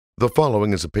The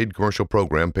following is a paid commercial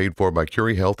program paid for by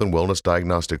Currie Health and Wellness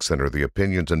Diagnostic Center. The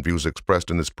opinions and views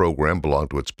expressed in this program belong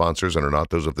to its sponsors and are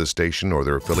not those of this station or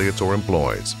their affiliates or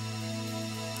employees.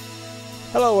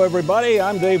 Hello, everybody.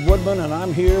 I'm Dave Woodman, and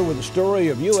I'm here with the story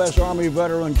of U.S. Army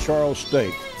veteran Charles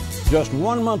Stake. Just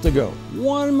 1 month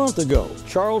ago,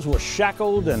 Charles was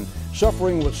shackled and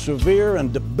suffering with severe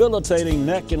and debilitating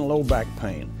neck and low back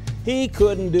pain. He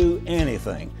couldn't do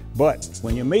anything. But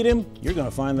when you meet him, you're going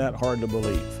to find that hard to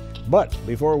believe. But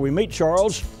before we meet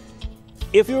Charles,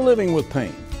 if you're living with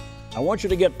pain, I want you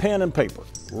to get pen and paper.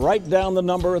 Write down the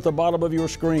number at the bottom of your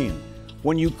screen.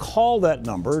 When you call that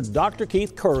number, Dr.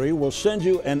 Keith Currie will send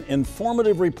you an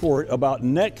informative report about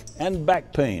neck and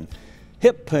back pain,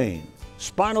 hip pain,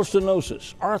 spinal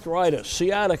stenosis, arthritis,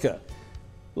 sciatica,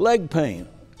 leg pain,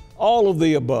 all of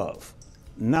the above.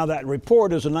 Now that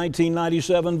report is a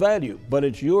 $19.97 value, but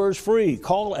it's yours free.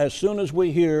 Call as soon as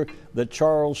we hear the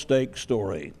Charles Stake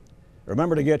story.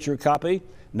 Remember to get your copy.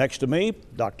 Next to me,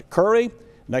 Dr. Currie.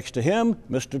 Next to him,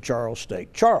 Mr. Charles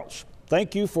Stake. Charles,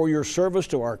 thank you for your service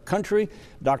to our country.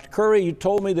 Dr. Currie, you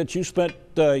told me that you spent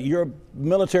your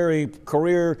military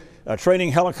career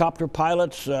training helicopter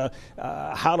pilots,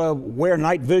 how to wear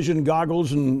night vision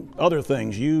goggles and other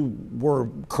things. You were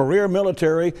career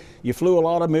military. You flew a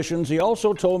lot of missions. He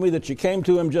also told me that you came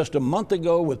to him just a month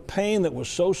ago with pain that was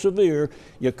so severe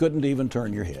you couldn't even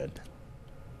turn your head.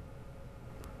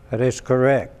 That is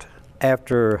correct.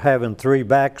 After having 3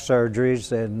 back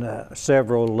surgeries and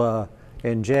several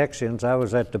injections, I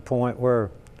was at the point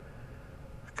where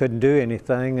I couldn't do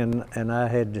anything, and I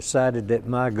had decided that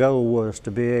my goal was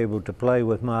to be able to play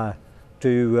with my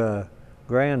 2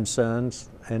 grandsons,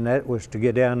 and that was to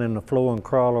get down in the floor and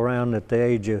crawl around at the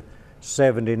age of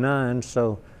 79.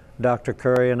 So Dr.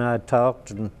 Currie and I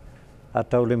talked, and I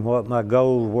told him what my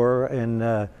goals were,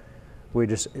 and we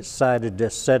decided to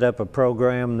set up a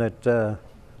program that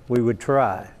we would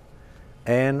try.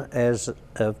 And as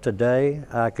of today,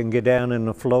 I can get down in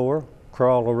the floor,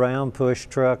 crawl around, push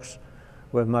trucks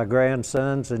with my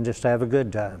grandsons, and just have a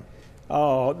good time.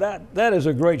 Oh, that is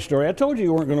a great story. I told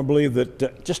you weren't going to believe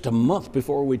that just a month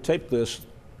before we taped this,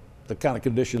 the kind of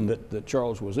condition that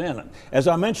Charles was in. As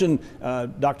I mentioned,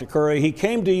 Dr. Currie, he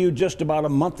came to you just about a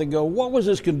month ago. What was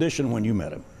his condition when you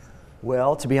met him?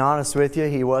 Well, to be honest with you,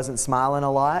 he wasn't smiling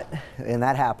a lot, and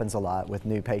that happens a lot with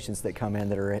new patients that come in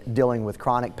that are dealing with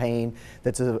chronic pain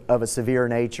that's of a severe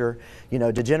nature. You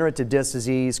know, degenerative disc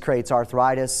disease creates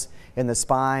arthritis in the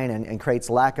spine and creates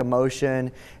lack of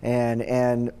motion,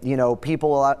 and you know,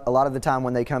 people a lot of the time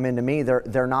when they come into me,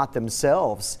 they're not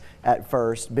themselves at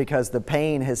first because the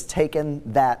pain has taken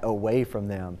that away from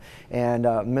them. And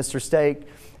Mr. Stake,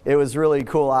 it was really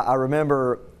cool. I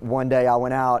remember one day I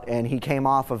went out and he came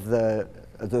off of the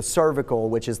cervical,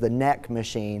 which is the neck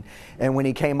machine, and when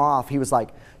he came off, he was like,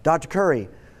 "Dr. Currie,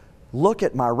 look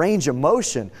at my range of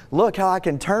motion. Look how I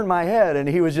can turn my head." And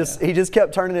he just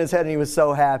kept turning his head, and he was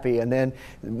so happy. And then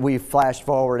we flashed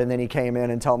forward, and then he came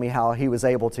in and told me how he was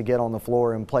able to get on the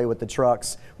floor and play with the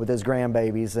trucks with his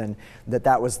grandbabies, and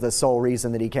that was the sole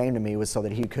reason that he came to me, was so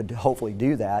that he could hopefully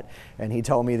do that. And he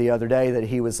told me the other day that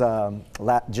he was,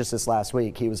 just this last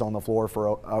week, he was on the floor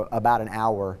for about an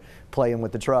hour playing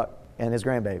with the truck and his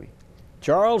grandbaby.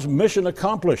 Charles, mission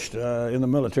accomplished in the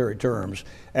military terms.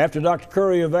 After Dr.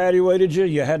 Currie evaluated you,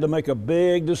 you had to make a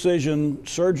big decision,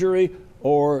 surgery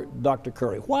or Dr.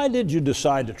 Currie. Why did you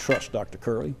decide to trust Dr.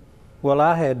 Currie? Well,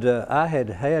 I had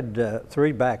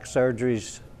 3 back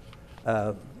surgeries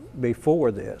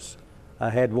before this. I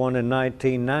had one in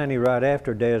 1990 right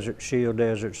after Desert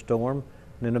Storm.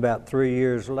 And then about 3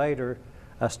 years later,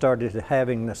 I started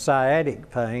having the sciatic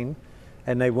pain,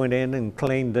 and they went in and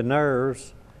cleaned the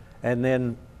nerves. And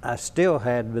then I still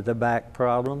had the back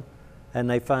problem, and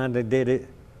they finally did it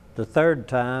the 3rd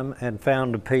time and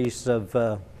found a piece of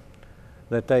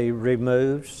that they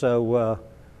removed. So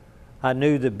I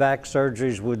knew that back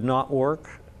surgeries would not work,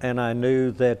 and I knew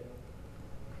that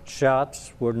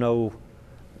shots were no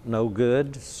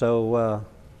good. So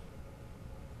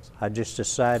I just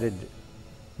decided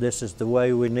this is the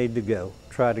way we need to go.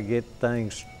 Try to get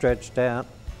things stretched out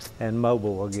and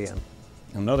mobile again.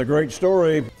 Another great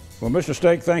story. Well, Mr.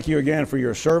 Stake, thank you again for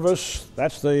your service.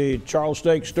 That's the Charles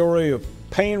Stake story of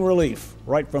pain relief,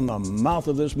 right from the mouth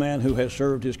of this man who has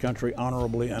served his country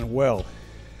honorably and well.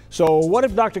 So what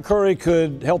if Dr. Currie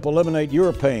could help eliminate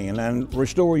your pain and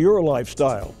restore your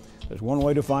lifestyle? There's one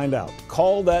way to find out.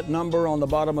 Call that number on the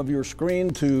bottom of your screen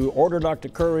to order Dr.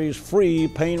 Currie's free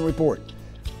pain report.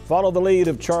 Follow the lead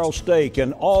of Charles Stake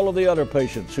and all of the other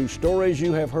patients whose stories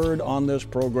you have heard on this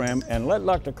program, and let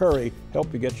Dr. Currie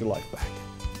help you get your life back.